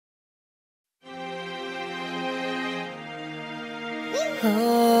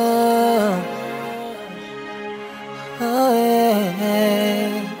Oh, oh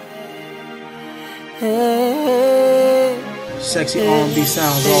yeah. Hey, Sexy R&B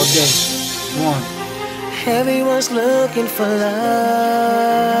sounds all day. One. everyone's looking for love,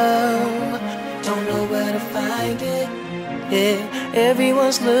 don't know where to find it. Yeah,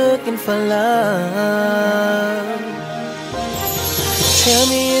 everyone's looking for love. Tell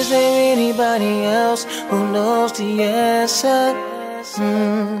me, is there anybody else who knows the answer?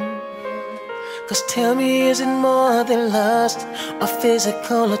 Cause tell me, is it more than lust or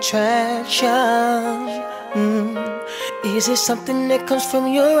physical attraction? Is it something that comes from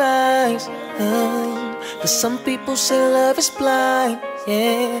your eyes? Cause some people say love is blind.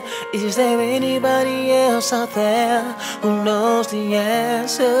 Yeah, is there anybody else out there who knows the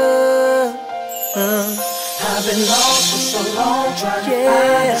answer? I've been lost for so long, trying to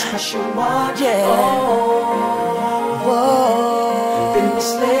find a special one. Whoa. Been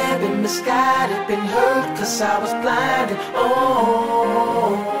misled, been misguided, been hurt, cause I was blinded.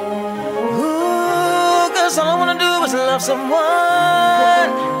 Ooh, cause all I wanna do is love someone,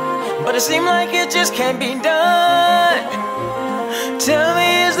 but it seems like it just can't be done. Tell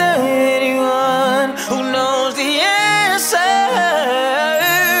me, is there anyone who knows the answer?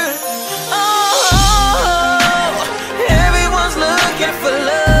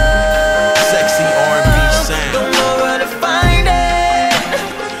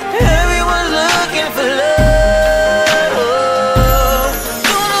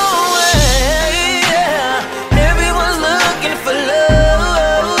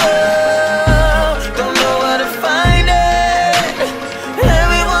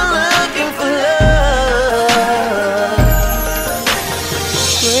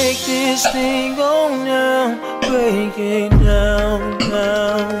 Thing on now, break it down,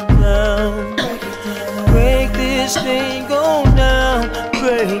 down, down. Break this thing on now,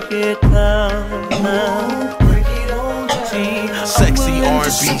 break it down, down. Sexy R&B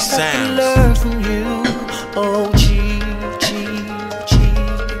sounds. Learn from you, oh gee.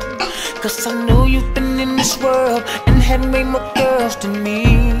 Cause I know you've been in this world and had made more girls than me.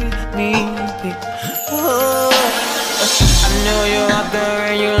 Oh. I know you're out there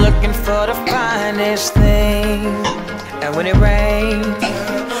and you're looking for the finest thing. And when it rains,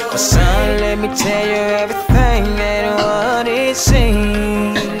 but son, let me tell you, everything ain't what it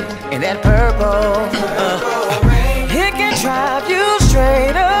seems. And that purple, it can drive you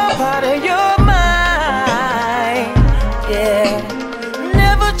straight up out of your mind. Yeah,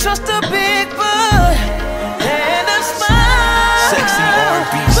 never trust a big butt and a smile. Sexy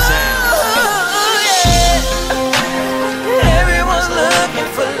R&B sound.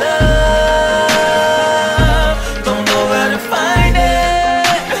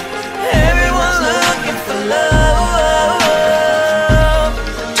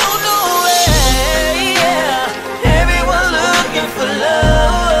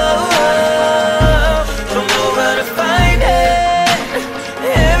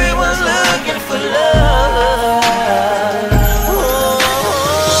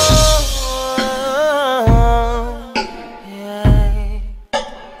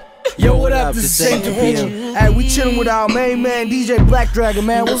 Yo, what up? This is Saint PM. Hey, we chillin' with our main man, DJ Black Dragon,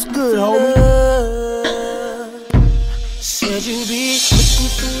 man. What's good, homie? Said you be looking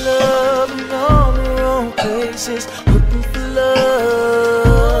for love in all the wrong places. Looking for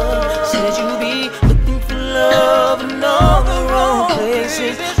love. Said you be looking for love in all the wrong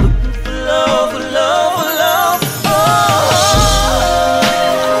places. Looking for love, for love, for love. Oh,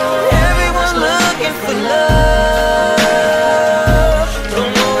 everyone's looking for love.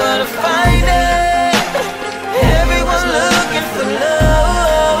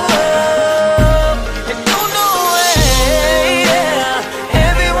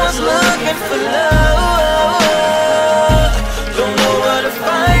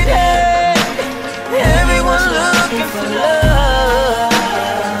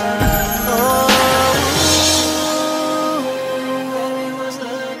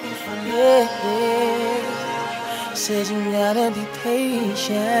 Said you gotta be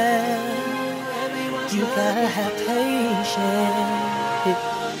patient. You gotta have patience.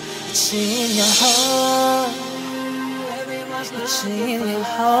 It's in your heart. It's in your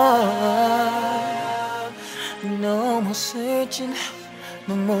heart. No more searching,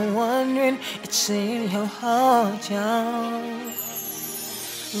 no more wondering. It's in your heart, y'all.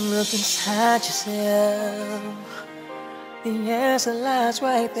 Look inside yourself. The answer lies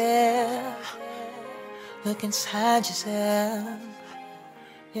right there. Look inside yourself,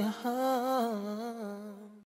 your heart.